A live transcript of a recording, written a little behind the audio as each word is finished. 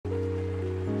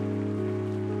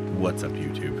What's up,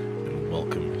 YouTube, and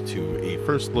welcome to a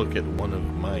first look at one of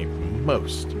my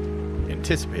most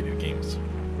anticipated games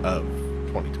of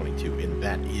 2022, and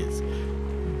that is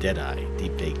Deadeye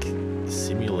Deepfake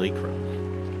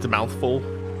Simulacrum. It's a mouthful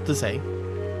to say,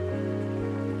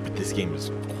 but this game is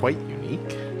quite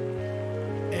unique,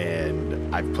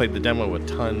 and I've played the demo a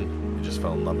ton. I just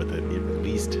fell in love with it. It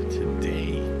released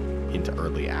today into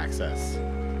early access.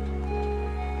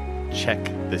 Check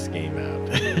this game out.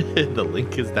 The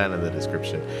link is down in the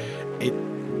description. It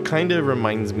kind of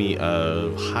reminds me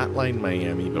of Hotline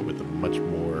Miami, but with a much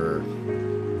more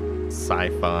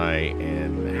sci-fi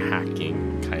and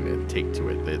hacking kind of take to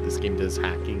it. This game does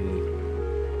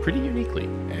hacking pretty uniquely,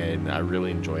 and I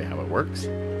really enjoy how it works.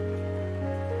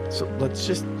 So let's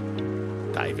just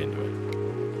dive into it.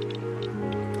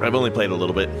 I've only played a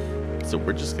little bit, so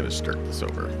we're just going to start this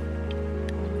over.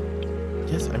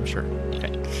 Yes, I'm sure.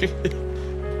 Okay.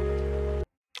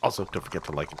 Also, don't forget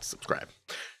to like and subscribe.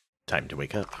 Time to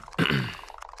wake up.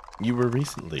 You were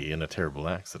recently in a terrible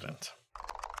accident.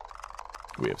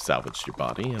 We have salvaged your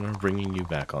body and are bringing you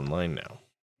back online now.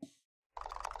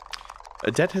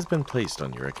 A debt has been placed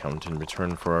on your account in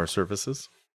return for our services.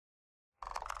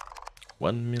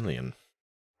 1 million.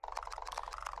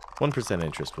 1%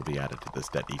 interest will be added to this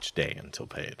debt each day until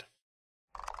paid.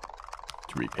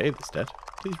 To repay this debt,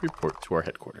 please report to our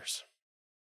headquarters.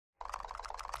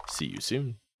 See you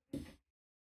soon.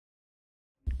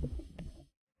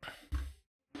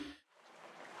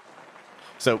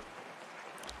 So,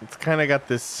 it's kind of got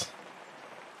this,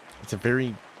 it's a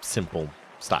very simple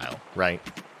style, right?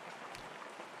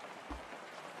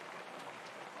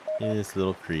 This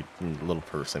little little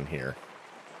person here.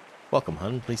 Welcome,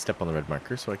 hun. Please step on the red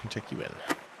marker so I can check you in.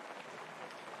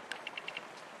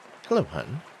 Hello,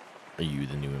 hun. Are you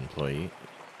the new employee?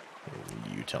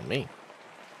 You tell me.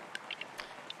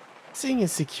 Seeing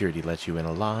as security let you in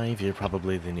alive, you're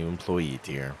probably the new employee,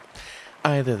 dear.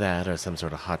 Either that or some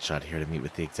sort of hotshot here to meet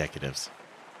with the executives.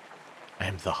 I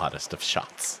am the hottest of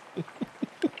shots.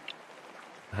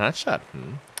 Hotshot,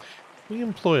 We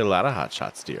employ a lot of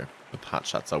hotshots, dear. But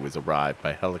hotshots always arrive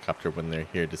by helicopter when they're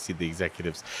here to see the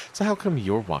executives. So how come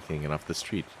you're walking in off the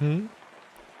street,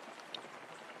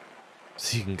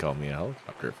 So you can call me a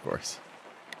helicopter, of course.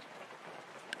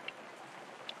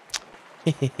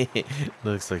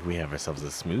 Looks like we have ourselves a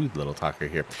smooth little talker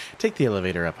here. Take the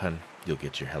elevator up, hun. You'll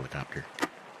get your helicopter.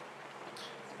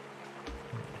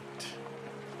 Right.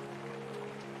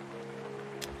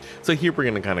 So here we're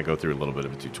going to kind of go through a little bit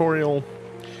of a tutorial.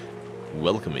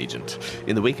 Welcome, Agent.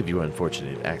 In the wake of your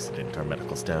unfortunate accident, our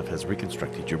medical staff has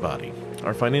reconstructed your body.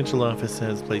 Our financial office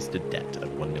has placed a debt of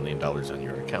 $1 million on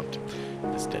your account.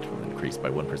 This debt will increase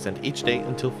by 1% each day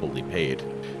until fully paid.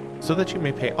 So that you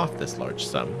may pay off this large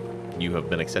sum, you have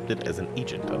been accepted as an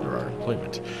agent under our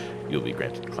employment. You'll be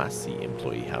granted Class C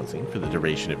employee housing for the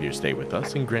duration of your stay with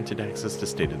us and granted access to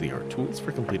state-of-the-art tools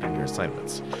for completing your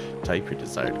assignments. Type your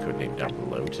desired codename down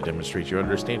below to demonstrate your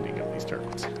understanding of these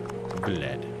terms.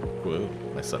 Vlad. Whoa,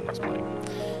 my son was playing.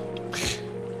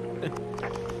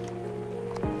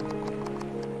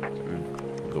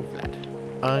 Go,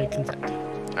 Vlad. I consent.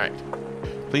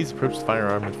 Alright. Please approach the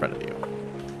firearm in front of you.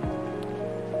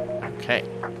 Okay.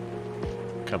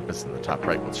 Compass in the top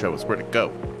right will show us where to go.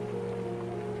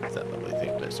 That's that lovely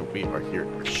thing there. So we are here.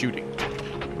 We're shooting.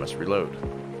 We must reload.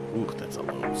 Ooh, that's a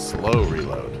low, slow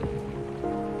reload.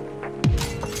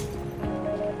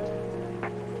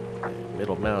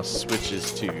 Middle mouse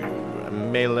switches to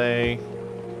melee.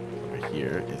 Over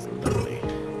here is lovely.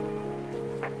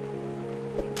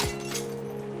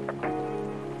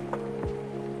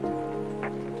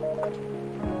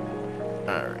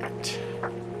 Alright.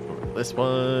 Over to this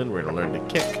one, we're gonna learn to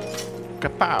kick.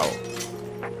 Kapow!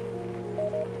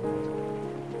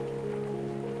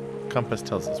 Compass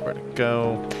tells us where to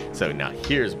go. So now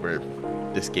here's where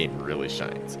this game really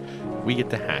shines. We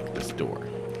get to hack this door.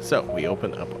 So we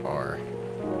open up our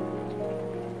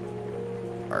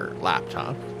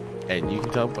laptop, and you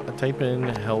can type in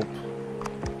help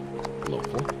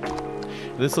local.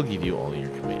 This will give you all your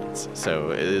commands.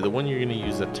 So the one you're going to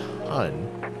use a ton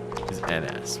is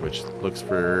NS, which looks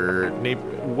for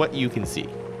what you can see.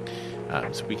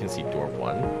 So we can see door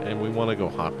 1, and we want to go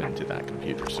hop into that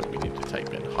computer. So we need to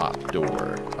type in hop door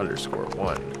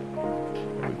 _1.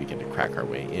 And we begin to crack our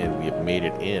way in. We have made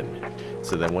it in.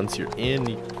 So then once you're in,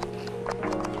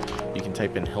 you can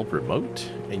type in help remote,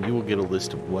 and you will get a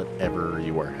list of whatever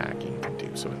you are hacking can do.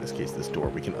 So in this case, this door,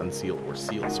 we can unseal or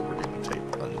seal. So we're going to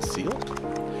type unseal,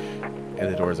 and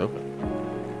the door is open.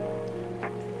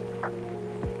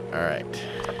 All right.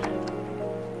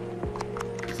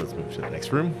 So let's move to the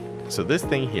next room. So this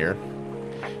thing here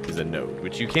is a node,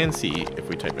 which you can see if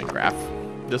we type in graph.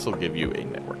 This will give you a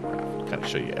network graph, kind of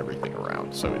show you everything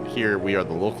around. So in here, we are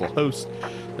the local host.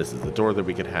 This is the door that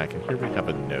we can hack, and here we have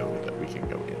a node that we can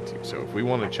go into. So if we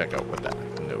want to check out what that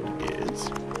node is,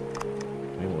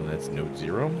 well, that's node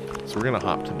 0. So we're going to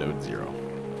hop to node 0.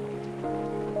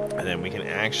 And then we can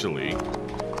actually...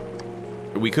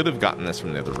 We could have gotten this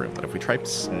from the other room, but if we type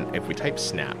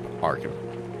snap arc,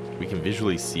 we can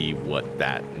visually see what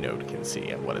that node can see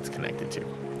and what it's connected to.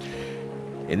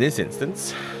 In this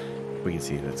instance, we can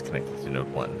see that it's connected to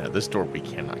node 1. Now this door we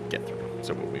cannot get through.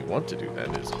 So what we want to do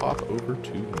then is hop over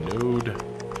to node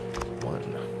 1.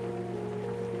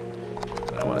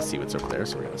 And I want to see what's over there,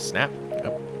 so we're going to snap.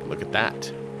 Oh, look at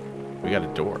that. We got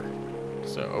a door.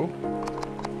 So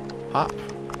hop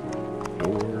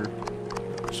door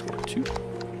 _ 2.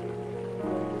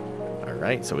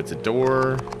 Alright, so it's a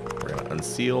door. We're going to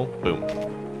unseal. Boom.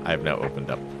 I have now opened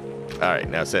up. Alright,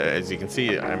 now so as you can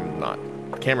see, the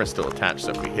camera's still attached,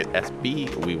 so if we hit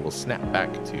SB, we will snap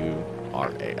back to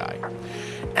our AI.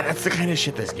 And that's the kind of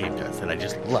shit this game does that I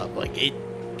just love. Like, it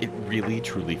really,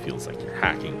 truly feels like you're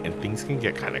hacking, and things can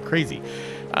get kind of crazy.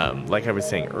 Like I was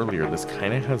saying earlier, this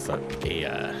kind of has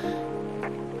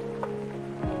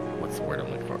what's the word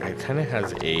I'm looking for? It kind of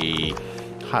has a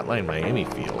Hotline Miami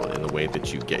feel in the way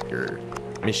that you get your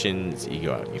missions, you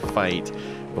go out and you fight.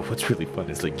 But what's really fun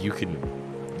is like you can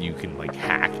like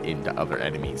hack into other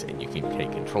enemies and you can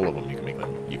take control of them. You can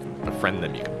befriend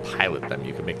them, you can pilot them,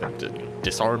 you can make them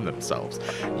disarm themselves.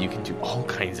 You can do all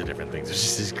kinds of different things.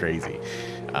 It's just crazy.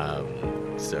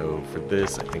 So for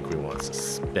this, I think we want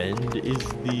suspend is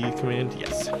the command.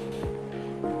 Yes. All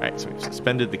right, so we've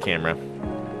suspended the camera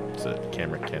so that the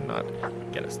camera cannot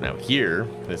get us. Now here,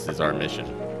 this is our mission.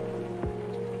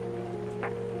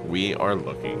 We are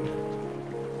looking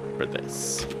for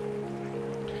this.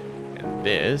 And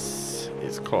this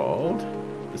is called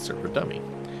the server dummy.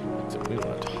 So we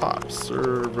want top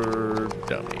server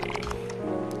dummy.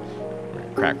 We're going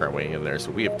to crack our way in there.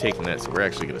 So we have taken that. So we're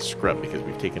actually going to scrub because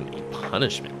we've taken a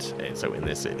punishment. And so in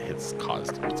this, it has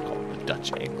caused what's called the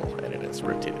Dutch angle. And it has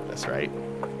rotated this, right?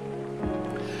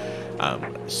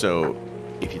 So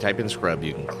if you type in scrub,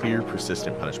 you can clear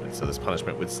persistent punishment. So this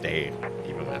punishment would stay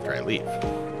even after I leave.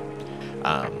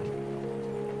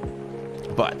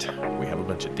 But we have a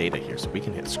bunch of data here, so we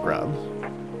can hit scrub.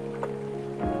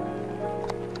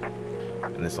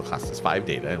 And this will cost us 5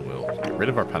 data, and we'll get rid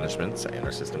of our punishments, and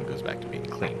our system goes back to being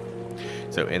clean.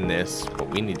 So in this, what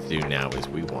we need to do now is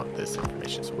we want this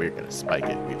information, so we're going to spike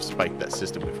it. We've spiked that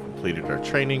system, we've completed our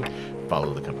training,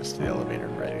 follow the compass to the elevator,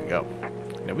 and ready to go.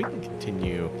 Now we can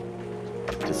continue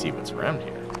to see what's around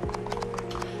here,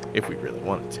 if we really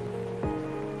wanted to.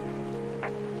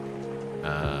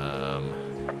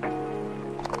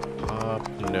 Pop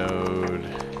node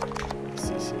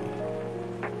ACC.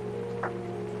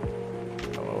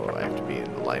 Oh, I have to be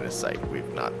in the line of sight.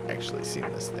 We've not actually seen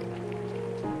this thing.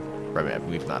 Right,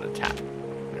 we've not attacked.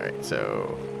 Alright,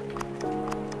 so.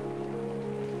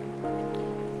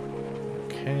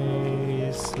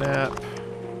 Okay, snap.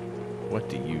 What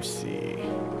do you see?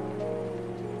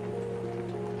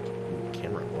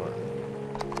 Camera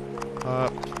 1.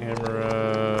 Pop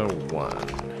camera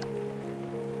 1.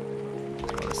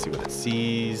 See what it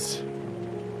sees.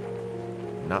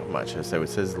 Not much. So it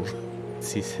says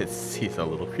it sees a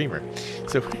little creamer.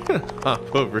 So we're gonna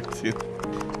hop over to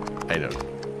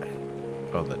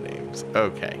the names.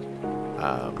 Okay.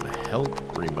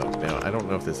 Help remote. Now I don't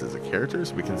know if this is a character,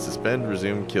 so we can suspend,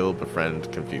 resume, kill,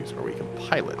 befriend, confuse, or we can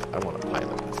pilot. I want to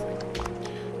pilot this thing.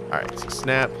 Alright, so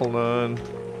snap, hold on.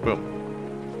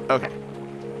 Boom. Okay.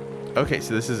 Okay,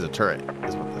 so this is a turret,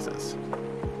 is what this is.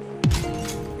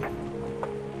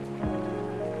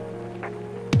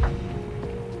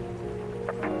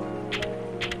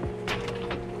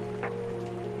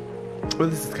 Well,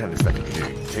 this is the kind of stuff you can do.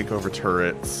 You can take over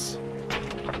turrets.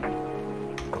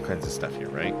 All kinds of stuff here,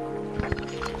 right?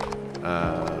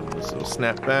 So we'll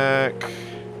snap back.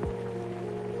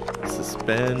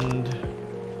 Suspend.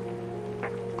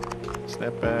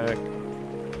 Snap back.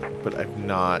 But I've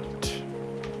not...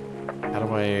 How do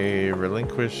I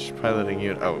relinquish piloting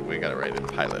unit? Oh, we got it right in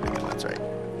piloting it. That's right.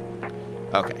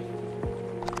 Okay.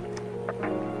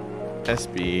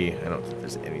 SB, I don't think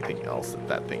there's anything else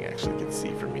that thing actually can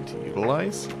see for me to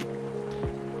utilize.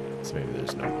 So maybe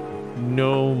there's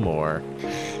no more.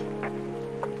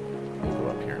 We'll go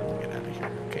up here and we'll get out of here.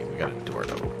 Okay, we got a door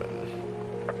to open.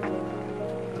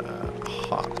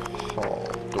 Hop, hall,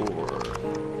 door.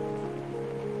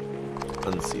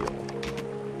 Unseal.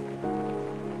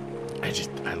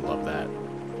 I love that.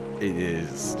 It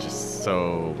is just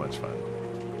so much fun.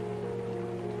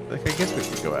 Like, I guess we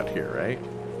could go out here, right?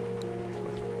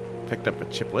 picked up a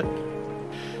chiplet.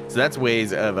 So that's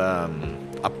ways of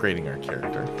upgrading our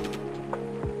character.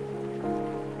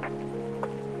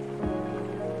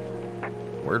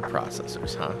 Word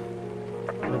processors, huh?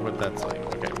 I wonder what that's like.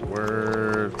 Okay,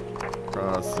 word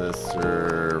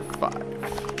processor 5.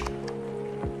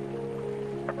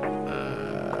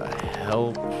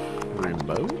 Help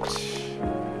remote.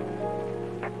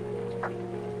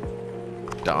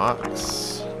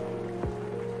 Docs.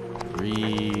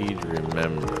 Read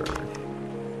remember.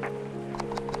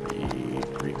 Read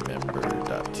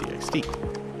remember.txt.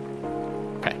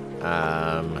 Okay.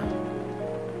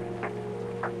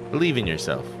 Believe in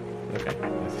yourself. Okay.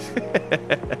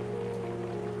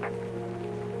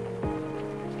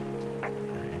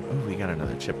 Oh, we got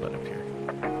another chiplet up here.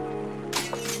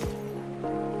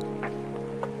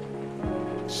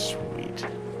 Sweet.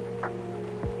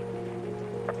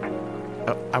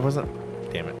 Oh, I wasn't.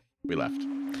 Damn it. We left.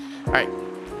 All right.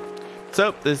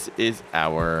 So this is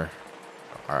our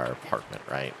apartment,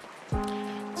 right?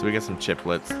 So we got some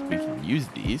chiplets. We can use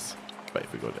these. But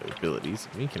if we go to abilities,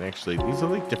 we can actually, these are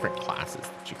like different classes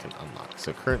that you can unlock.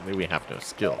 So currently we have no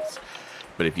skills.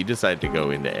 But if you decide to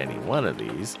go into any one of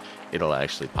these, it'll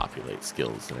actually populate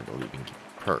skills and it'll even give you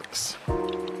perks.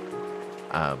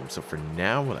 So for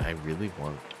now, what I really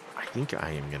want, I think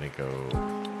I am going to go,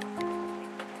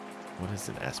 what is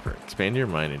an Esper? Expand your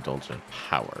mind, indulge in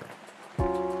power.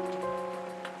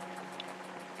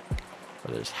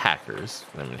 Well, there's hackers.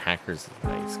 I mean, hackers is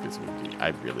nice because I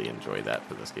really enjoy that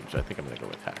for this game. So I think I'm going to go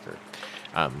with hacker.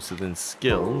 So then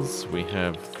skills, we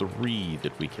have 3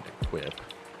 that we can equip.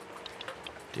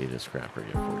 Data scrapper,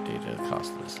 get 4 data.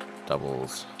 Cost is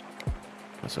doubles.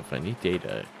 So if I need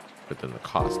data, but then the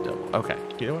cost double. Okay,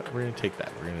 you know what? We're going to take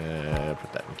that. We're going to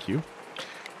put that in queue.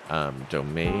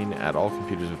 Domain, add all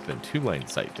computers within 2 line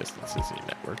sight distances in your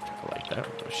network. I like that.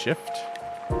 We'll go shift.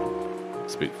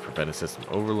 Prevent a system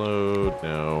overload.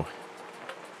 No.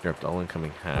 Interrupt all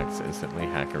incoming hacks. Instantly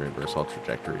hack and reverse all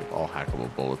trajectory of all hackable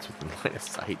bullets within line of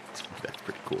sight. That's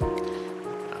pretty cool.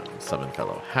 Summon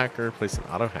fellow hacker. Place an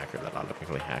auto hacker that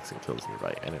automatically hacks and kills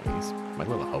nearby enemies. My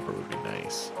little helper would be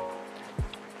nice.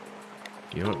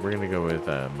 You know what? We're gonna go with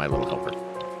my little helper.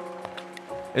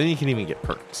 And then you can even get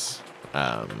perks.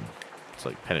 It's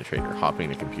like penetrator, hopping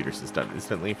to computers is done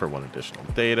instantly for 1 additional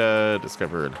data.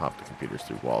 Discover and hop to computers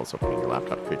through walls. Opening your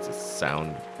laptop creates a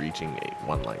sound reaching a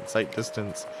 1 line sight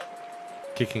distance.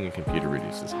 Kicking a computer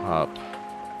reduces hop.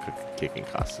 Kicking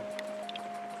costs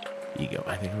ego.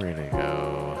 I think we're gonna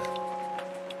go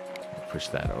push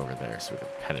that over there so we can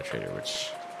penetrator, which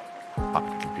hop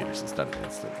to computers is done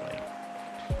instantly.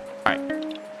 All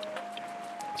right.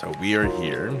 So we are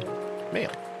here.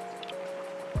 Mail.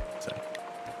 So.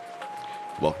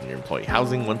 Welcome to your employee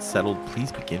housing. Once settled,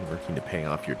 please begin working to pay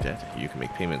off your debt. You can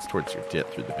make payments towards your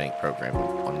debt through the bank program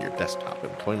on your desktop.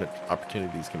 Employment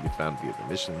opportunities can be found via the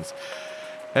missions.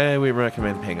 We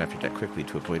recommend paying off your debt quickly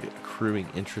to avoid accruing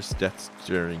interest debts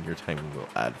during your time and will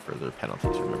add further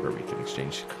penalties. Remember, we can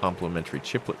exchange complimentary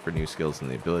chiplet for new skills in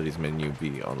the abilities menu.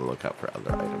 Be on the lookout for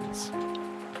other items.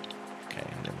 Okay,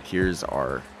 and then here's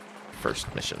our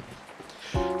first mission.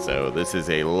 So this is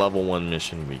a level 1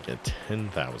 mission. We get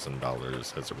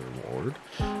 $10,000 as a reward.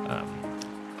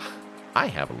 I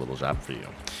have a little job for you.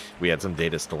 We had some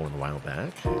data stolen a while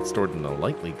back. It's stored in a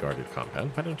lightly guarded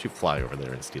compound. Why don't you fly over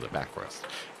there and steal it back for us?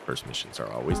 First missions are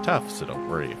always tough, so don't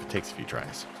worry if it takes a few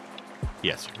tries.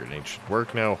 Yes, your grenades should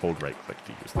work now. Hold right click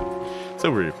to use them. So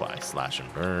we reply slash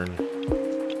and burn.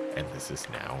 And this is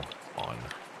now on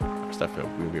our stuff. We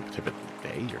will be able to tip it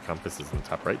today. Your compass is in the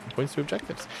top right and points to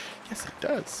objectives. Yes, it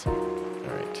does. All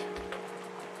right.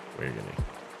 We're going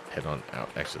to head on out.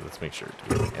 Actually, let's make sure.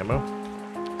 Do we have ammo?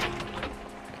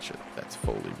 Make sure that's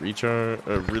fully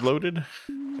reloaded.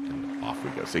 And off we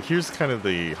go. So here's kind of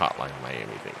the Hotline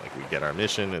Miami thing. Like we get our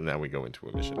mission and then we go into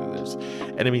a mission and there's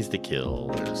enemies to kill.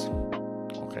 There's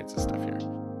all kinds of stuff here.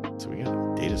 So we got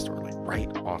a data store like right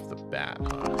off the bat,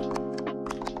 huh?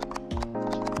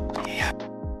 Yeah.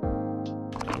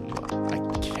 I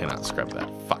cannot scrub that.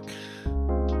 Fuck.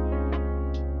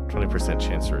 20%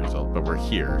 chance to result, but we're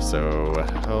here. So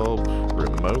help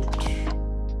remote.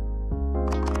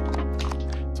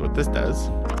 So what this does,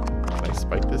 can I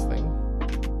spike this thing?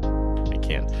 I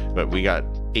can't, but we got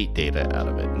 8 data out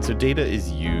of it. And so data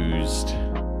is used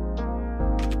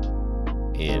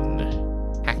in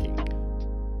hacking.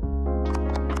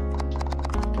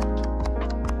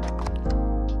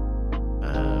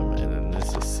 And then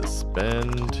this is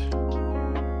suspend.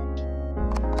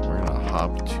 We're gonna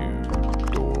hop to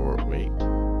door. Wait,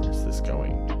 where's this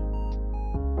going?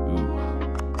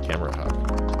 Ooh, camera hub.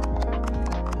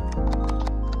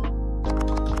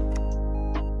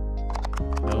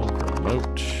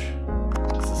 remote.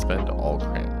 Suspend all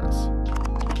cameras.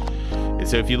 And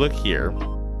so if you look here,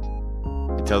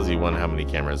 it tells you how many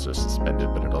cameras are suspended,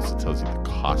 but it also tells you the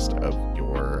cost of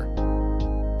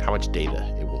how much data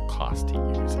it will cost to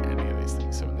use any of these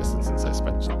things. So in this instance, I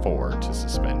spent 4 to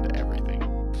suspend everything.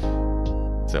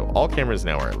 So all cameras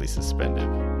now are at least suspended.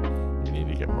 We need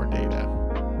to get more data.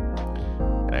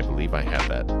 And I believe I have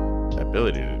that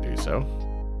ability to do so.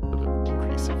 For the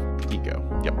increase of ego.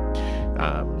 Yep.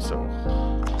 So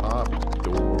hop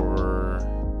door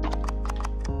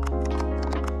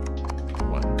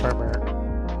 1.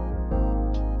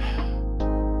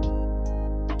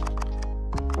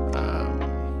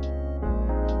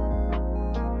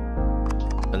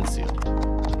 Unseal.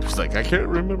 She's like, I can't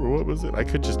remember, what was it? I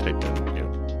could just type in,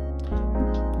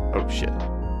 oh shit.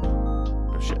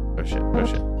 Oh shit. Oh shit. Oh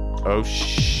shit. Oh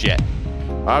shit.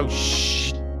 Oh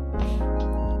shit.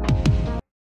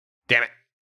 Damn it.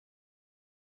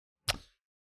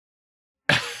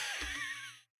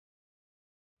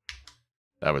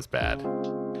 That was bad.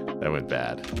 That went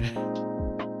bad.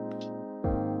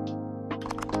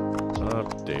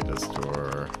 Up data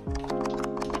store.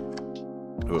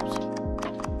 Oops.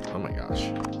 Oh my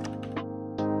gosh.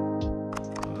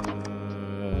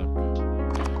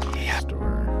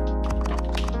 Store.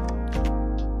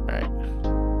 Alright.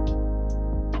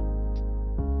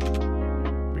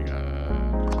 We got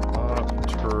up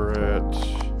turret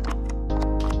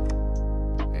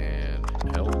and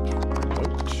help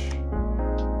remote.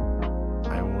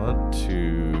 I want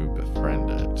to befriend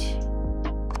it.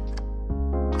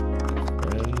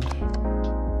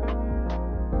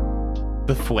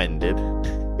 Befriended.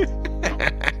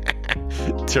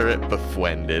 Turret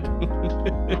befriended. I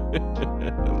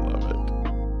love it.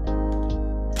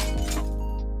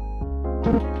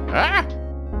 Ah!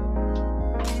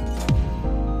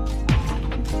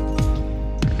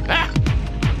 Ah!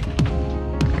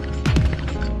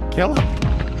 Kill him.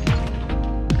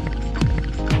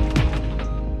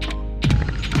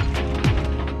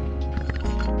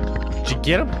 Did you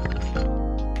get him?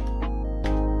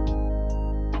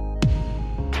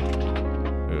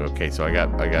 Okay, so I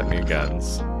got new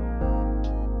guns.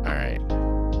 All right.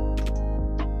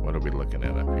 What are we looking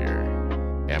at up here?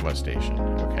 Ammo station.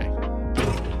 Okay.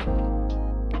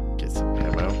 Get some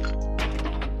ammo.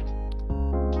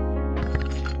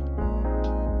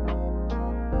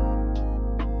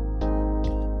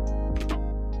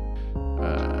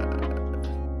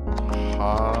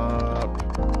 Hop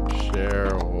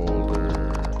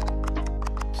shareholder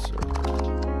server.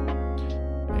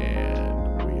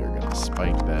 And we are gonna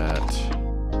spike that.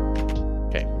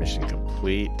 Okay, mission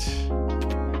complete.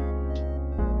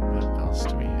 What else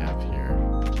do we have here?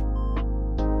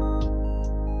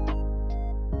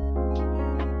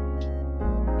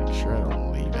 Make sure I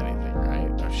don't leave anything,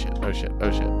 right? Oh shit, oh shit,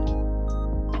 oh shit.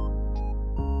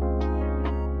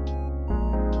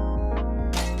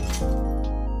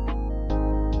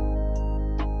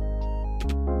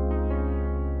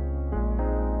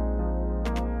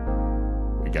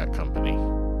 We got company.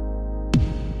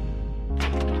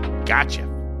 Gotcha.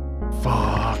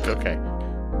 Fuck. Okay.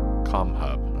 Com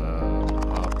hub.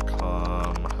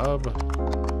 Com hub.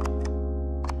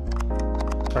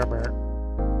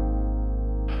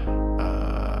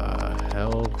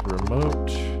 Help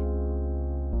remote.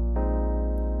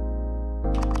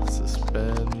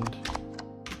 Suspend.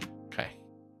 Okay.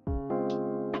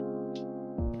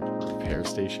 Repair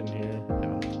station here. I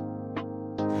don't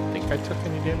think I took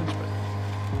any damage, but.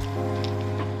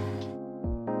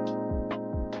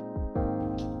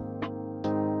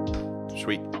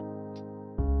 Sweet.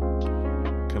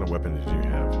 What kind of weapon did you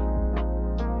have?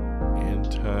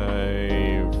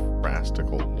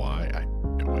 Anti-rastical Y. I have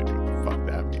no idea what the fuck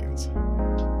that means.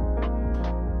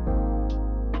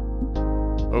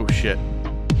 Oh shit.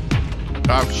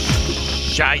 Oh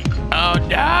shite. Oh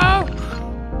no!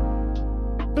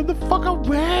 Get the fuck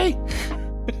away!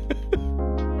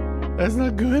 That's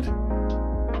not good.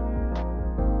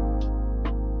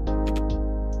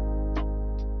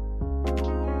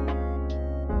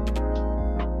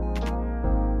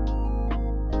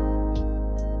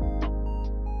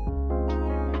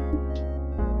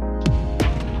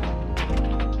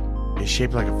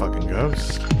 Shaped like a fucking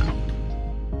ghost.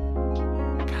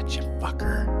 Gotcha,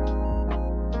 fucker.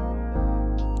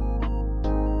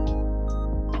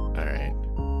 Alright.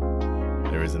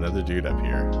 There is another dude up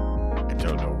here. I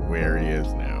don't know where he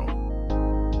is now.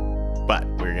 But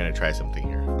we're gonna try something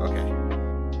here. Okay.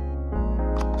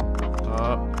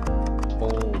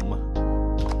 Home.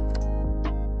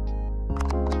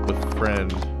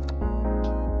 Befriend.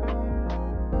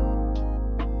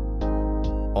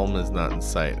 Home is not in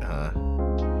sight, huh?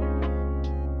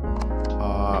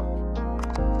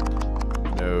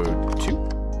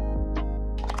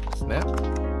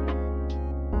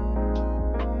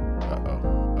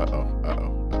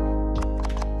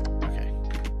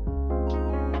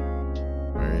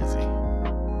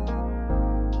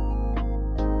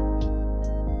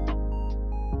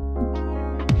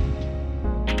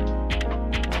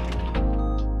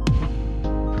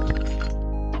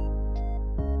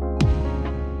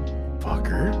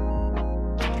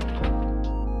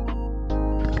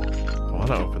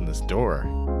 want to open this door.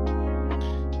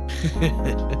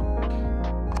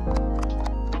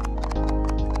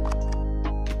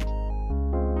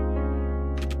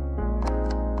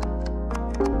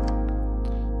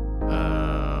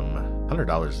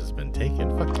 $100 has been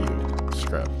taken. Fuck you,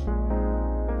 scrub.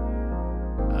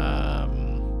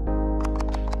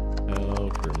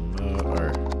 Help, remote,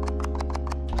 or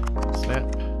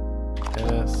snap,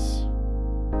 S.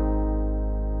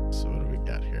 So what do we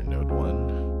got here? Node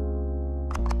 1.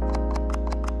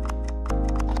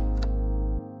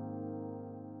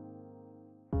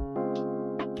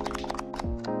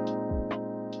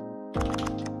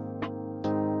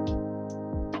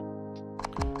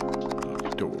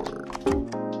 Door.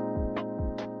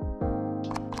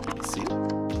 See?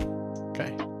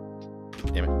 Okay.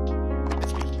 Damn it.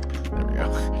 It's me. There we go.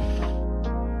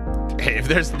 Hey, if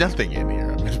there's nothing in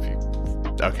here, I'm gonna be...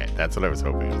 Okay, that's what I was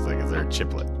hoping. I was like, is there a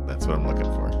chiplet? That's what I'm looking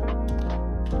for.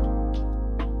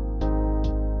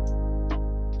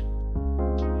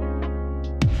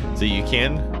 So you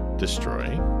can destroy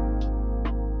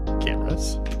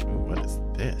cameras. Ooh, what is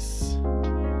this?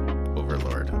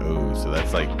 Overlord. Oh, so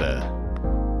that's like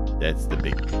that's the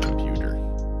big computer.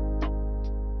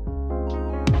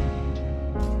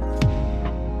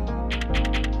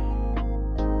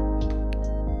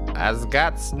 I've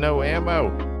got no ammo.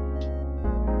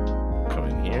 Come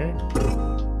in here.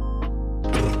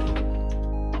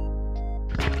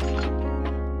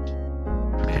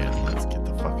 Man, let's get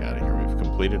the fuck out of here. We've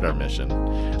completed our mission.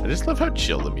 I just love how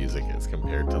chill the music is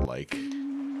compared to like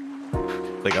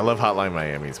I love Hotline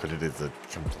Miami's, but it is a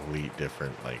complete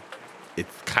different, like,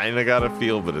 it's kind of got a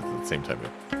feel, but at the same time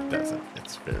it doesn't.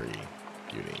 It's very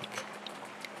unique.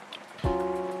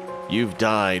 You've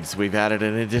died, so we've added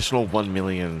an additional 1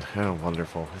 million. Oh,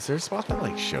 wonderful. Is there a spot that,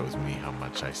 like, shows me how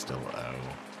much I still owe?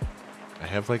 I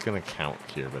have, like, an account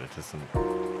here, but it doesn't...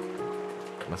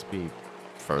 It must be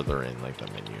further in, like, the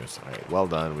menus. All right, well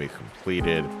done. We've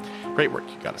completed. Great work.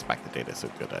 You got us back the data so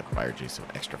good. I fired you some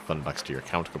extra fun bucks to your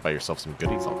account. Go buy yourself some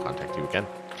goodies. I'll contact you again.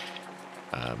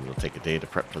 It'll take a day to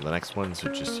prep for the next one, so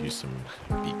just use some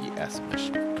BBS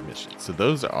missions. So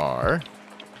those are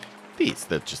these.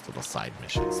 They're just little side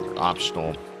missions that are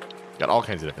optional. Got all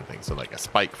kinds of different things. So like a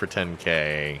spike for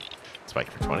 10K, spike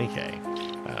for 20K.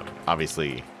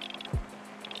 Obviously,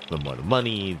 the more the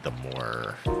money, the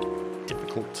more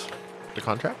difficult the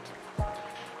contract.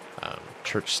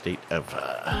 Church state of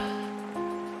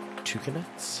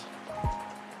Tucanets.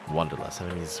 Wanderless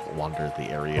enemies wander the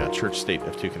area. Church state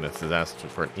of Tucanets has asked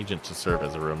for an agent to serve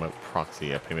as a remote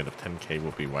proxy. A payment of 10K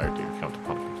will be wired to your account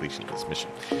upon completion of this mission.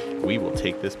 We will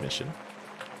take this mission,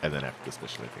 and then after this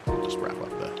mission, I think we'll just wrap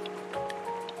up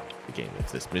the game.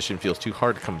 If this mission feels too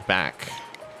hard to come back,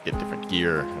 get different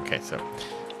gear. Okay, so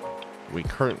we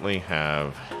currently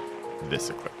have this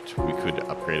equipped. We could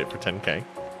upgrade it for 10K.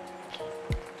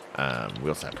 We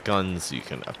also have guns, so you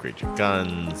can upgrade your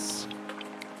guns.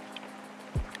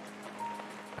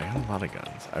 I got a lot of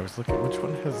guns. I was looking, which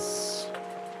one has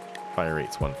fire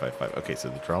rates 155? Okay, so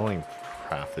the drawing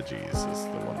pathogens is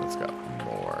the one that's got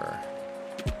more.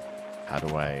 How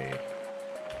do I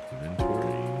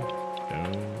inventory?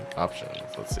 No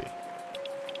options. Let's see.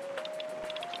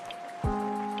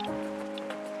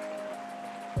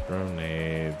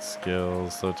 Grenade,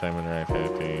 skills, slow time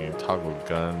interactivity, toggle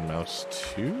gun, mouse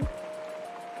 2.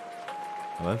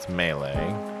 Well, that's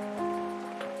melee.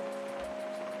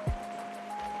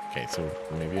 Okay, so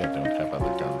maybe I don't have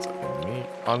other guns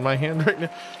on my hand right now.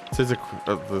 It says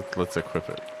let's equip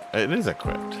it. It is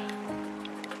equipped.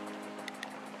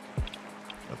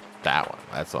 But that one,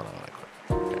 that's the one I want to equip.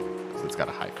 Okay, because it's got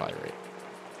a high fire rate.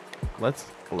 Let's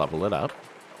level it up.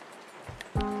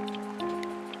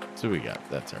 So we got,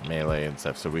 that's our melee and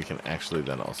stuff. So we can actually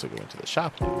then also go into the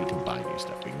shop and we can buy new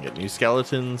stuff. We can get new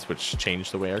skeletons, which change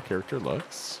the way our character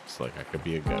looks. So like I could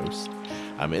be a ghost.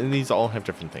 And these all have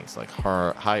different things like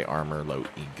high armor, low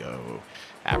ego,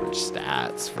 average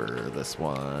stats for this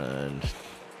one.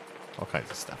 All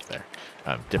kinds of stuff there.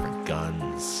 Different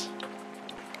guns,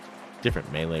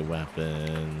 different melee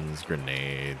weapons,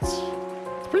 grenades.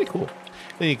 It's pretty cool.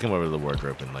 Then you come over to the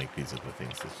wardrobe and like these are the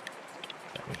things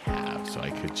that we have. So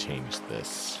I could change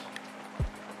this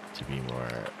to be more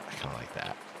kind of like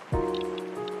that.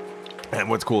 And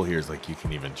what's cool here is like you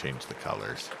can even change the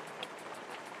colors.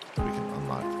 So we can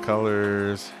unlock the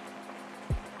colors.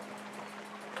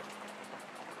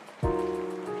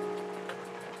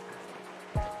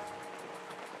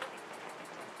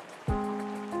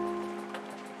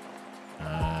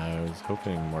 I was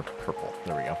hoping more purple.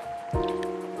 There we go.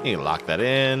 You can lock that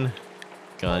in.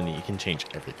 Gun, you can change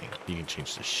everything. You can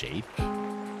change the shape.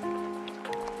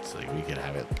 So like we could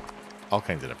have it all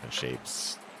kinds of different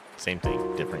shapes. Same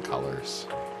thing, different colors.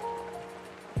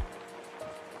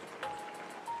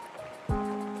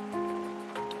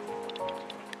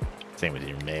 Same with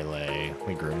your melee.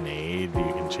 The grenade,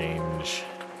 you can change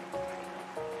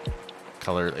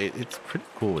color. It's pretty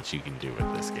cool what you can do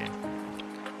with this game.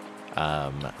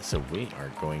 So we are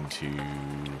going to,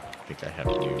 I think I have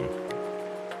to,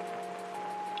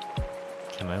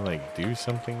 can I like do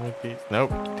something with these?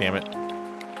 Nope, damn it.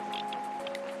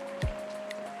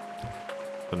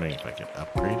 Wondering if I can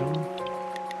upgrade them.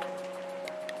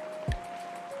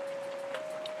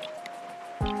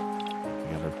 We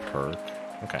got a perk.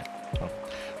 Okay, well,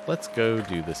 let's go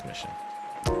do this mission.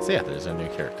 So yeah, there's a new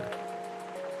character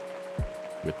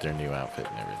with their new outfit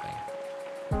and everything.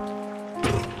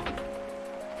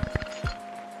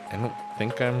 I don't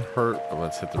think I'm hurt, but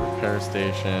let's hit the repair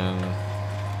station.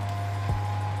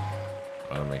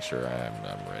 I want to make sure I'm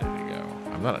ready to go.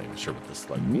 I'm not even sure what this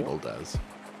like needle does.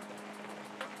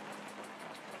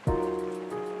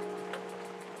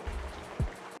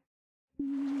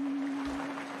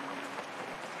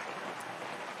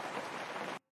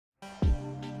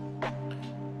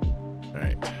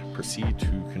 Proceed to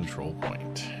control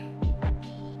point.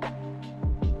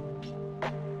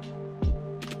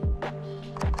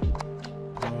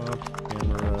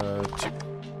 Camera 2.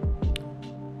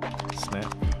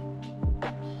 Snap.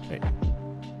 Wait.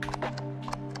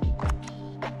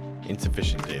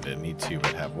 Insufficient data. Need 2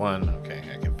 but have 1. Okay,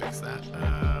 I can fix that.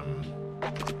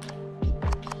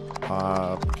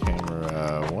 Pop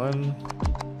camera 1.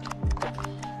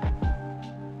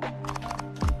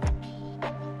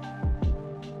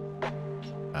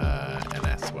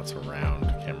 What's around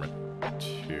camera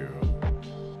 2?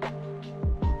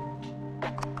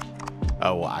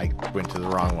 Oh, well, I went to the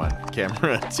wrong one.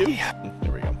 Camera 2.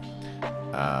 There we go.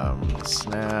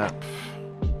 Snap.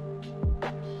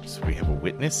 So we have a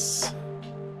witness.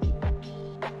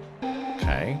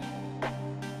 Okay.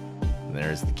 And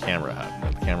there's the camera hub. Now,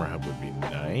 the camera hub would be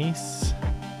nice.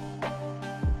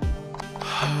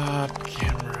 Hub,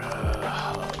 camera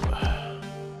hub.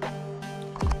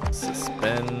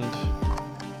 Suspend.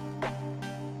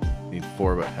 Need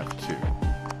 4 but have 2.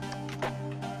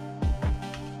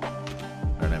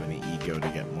 I don't have any ego to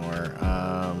get more.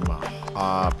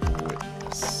 Hop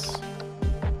witness.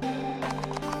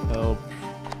 Help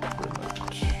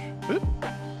remote. Oop.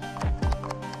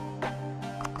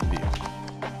 View.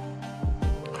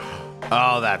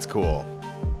 Oh, that's cool.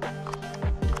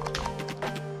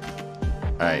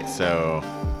 Alright, so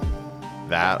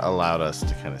that allowed us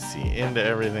to kind of see into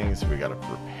everything. So we got a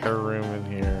repair room in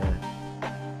here.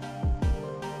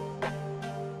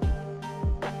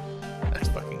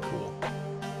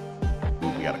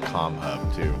 We got a comm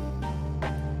hub too.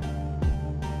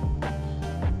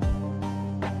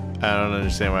 I don't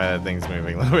understand why that thing's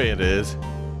moving the way it is.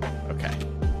 Okay.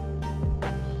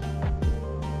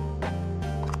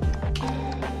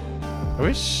 I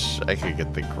wish I could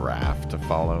get the graph to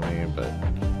follow me, but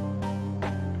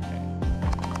okay.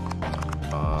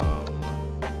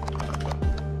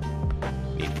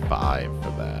 Need 5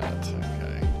 for that.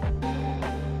 Okay.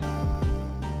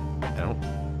 I don't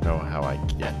know how I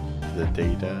get the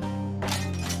data.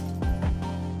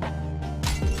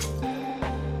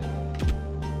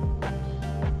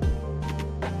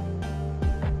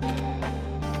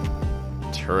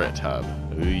 Turret hub.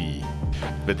 Ooh.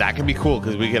 But that could be cool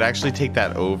because we could actually take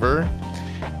that over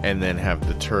and then have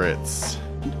the turrets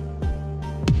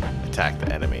attack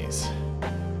the enemies.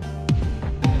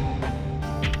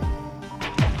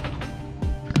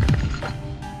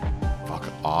 Fuck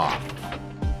off.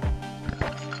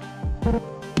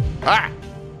 Ah!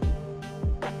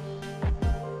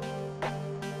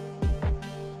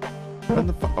 What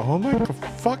the fuck? Oh my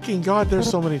fucking god, there's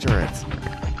so many turrets.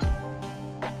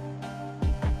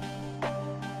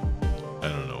 I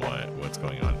don't know what's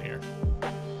going on here.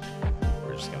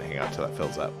 We're just gonna hang out till that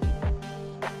fills up.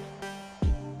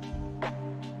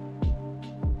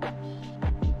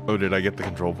 Oh, did I get the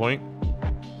control point?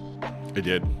 I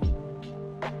did.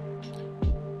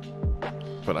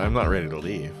 But I'm not ready to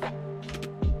leave.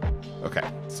 Okay,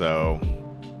 so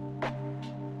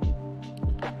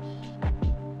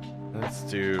let's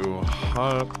do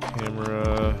hub,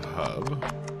 camera, hub,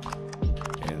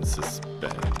 and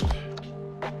suspend.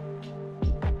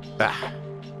 Ah.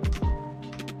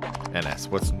 NS.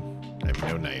 What's? I have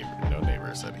no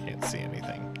neighbors. I can't see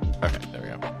anything. Okay, there we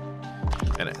go.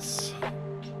 NS.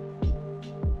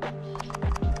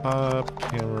 Hub,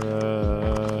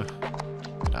 camera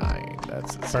 9.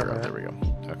 That's a 0. There we go.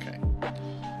 Okay.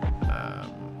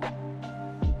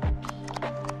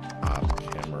 Hub,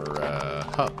 camera,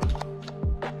 hub.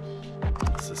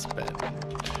 Suspend.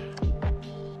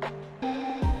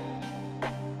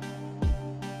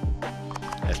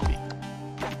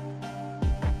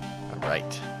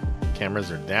 right.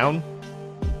 Cameras are down.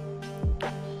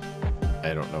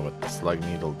 I don't know what the slug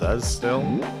needle does still.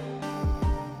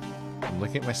 I'm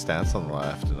looking at my stats on the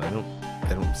left, and I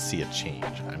don't see a change.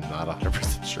 I'm not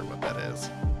 100% sure what that is.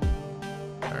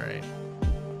 Alright.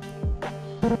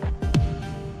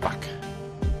 Fuck.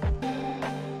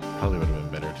 Probably would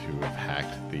have been better to have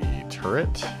hacked the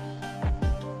turret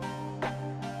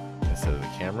instead of the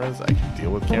cameras. I can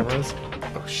deal with cameras.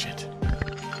 Oh shit.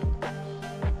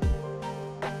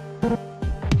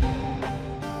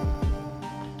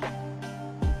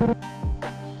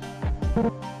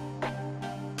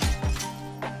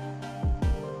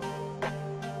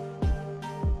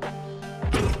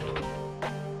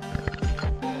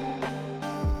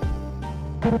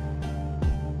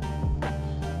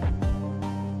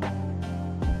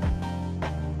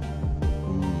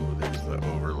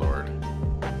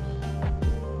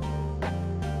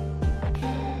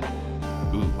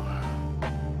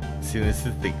 See, this is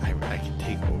the thing. I can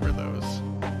take over those.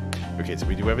 Okay, so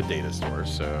we do have a data store.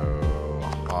 So,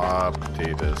 hop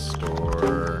data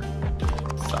store.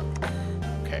 Suck.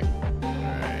 Okay.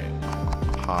 Alright.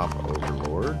 Hop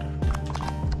overlord.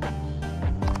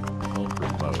 Hold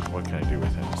remote. What can I do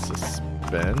with him?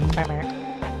 Suspend.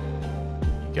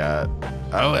 You got.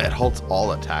 Oh, it halts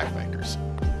all attack vectors.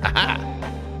 Aha!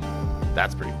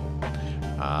 That's pretty cool.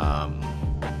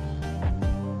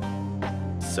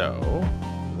 So.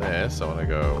 This, I want to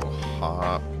go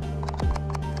hop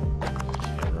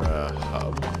camera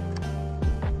hub.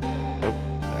 Nope,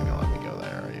 not gonna let me go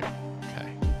there, are you? Okay.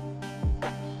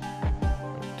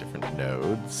 Different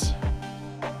nodes.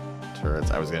 Turrets.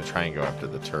 I was gonna try and go after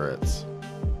the turrets.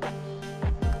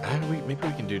 Maybe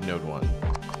we can do node 1.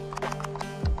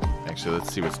 Actually,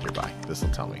 let's see what's nearby. This will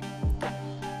tell me.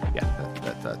 Yeah,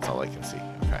 that's all I can see.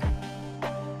 Okay.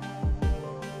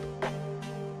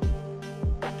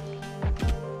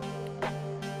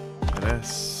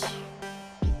 This.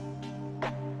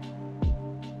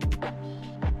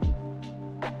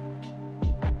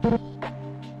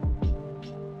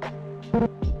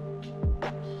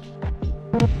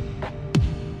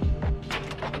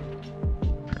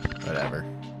 Whatever.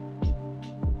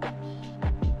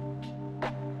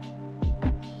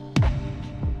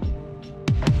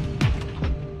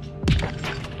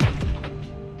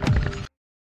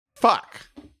 Fuck.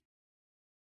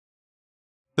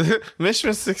 The mission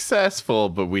was successful,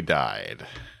 but we died.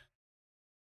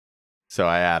 So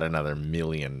I add another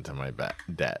million to my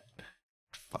debt.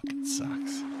 Fucking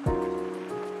sucks.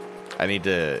 I need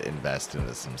to invest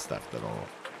into some stuff that'll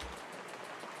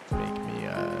make me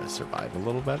survive a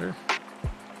little better.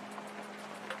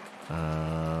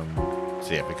 So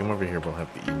yeah, if we come over here, we'll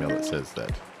have the email that says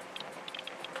that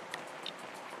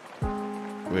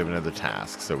we have another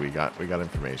task. So we got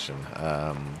information.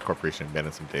 Corporation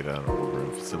abandoned some data on our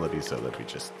room facility, so that we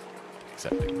just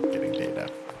accepting getting data.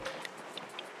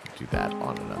 Do that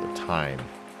on another time.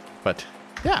 But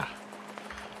yeah,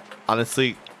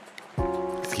 honestly,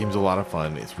 this game's a lot of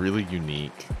fun. It's really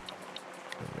unique.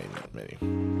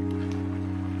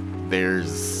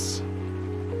 There's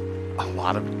a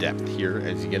lot of depth here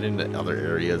as you get into other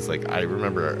areas. Like I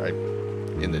remember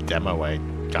in the demo, I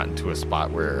got into a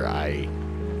spot where I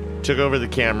took over the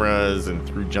cameras, and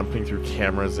through jumping through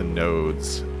cameras and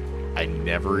nodes, I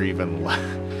never even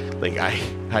like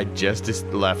I just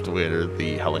left where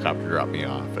the helicopter dropped me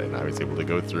off, and I was able to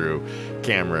go through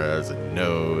cameras and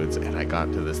nodes, and I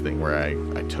got to this thing where I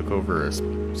took over a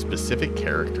specific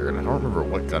character, and I don't remember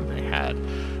what gun they had,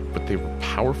 but they were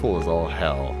powerful as all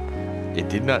hell. It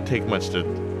did not take much to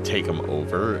take them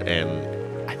over, and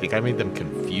I think I made them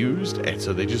confused, and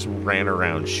so they just ran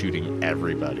around shooting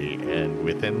everybody, and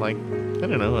within like, I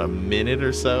don't know, a minute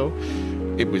or so,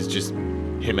 it was just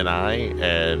him and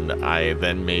I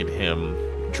then made him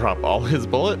drop all his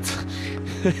bullets,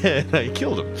 and I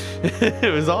killed him.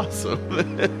 It was awesome.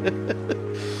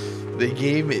 The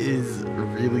game is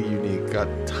really unique, got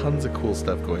tons of cool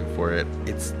stuff going for it.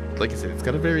 It's, like I said, it's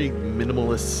got a very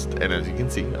minimalist, and as you can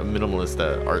see, a minimalist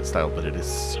art style, but it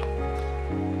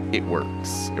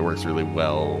works. It works really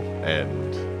well,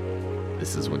 and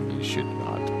this is when you should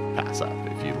not pass up.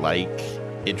 If you like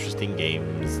interesting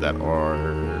games that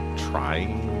are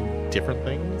trying different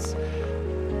things,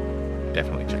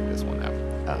 definitely check this one out.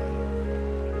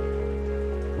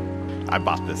 I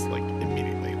bought this like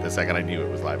immediately. The second I knew it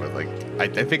was live, I was like, I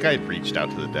think I had reached out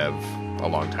to the dev a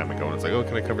long time ago, and it's like, oh,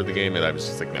 can I cover the game? And I was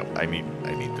just like, no, I need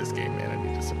this game, man. I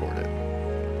need to support it.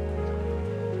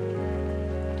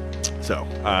 So,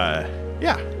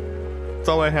 yeah, that's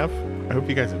all I have. I hope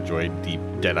you guys enjoyed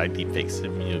Deadeye Deepfake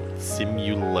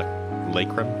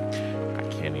Simulacrum. I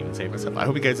can't even say it myself. I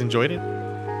hope you guys enjoyed it.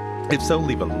 If so,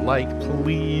 leave a like,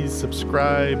 please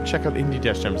subscribe, check out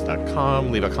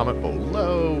indie-gems.com, leave a comment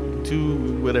below, do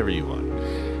whatever you want.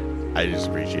 I just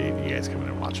appreciate you guys coming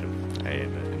and watching.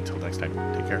 And until next time,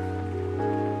 take care.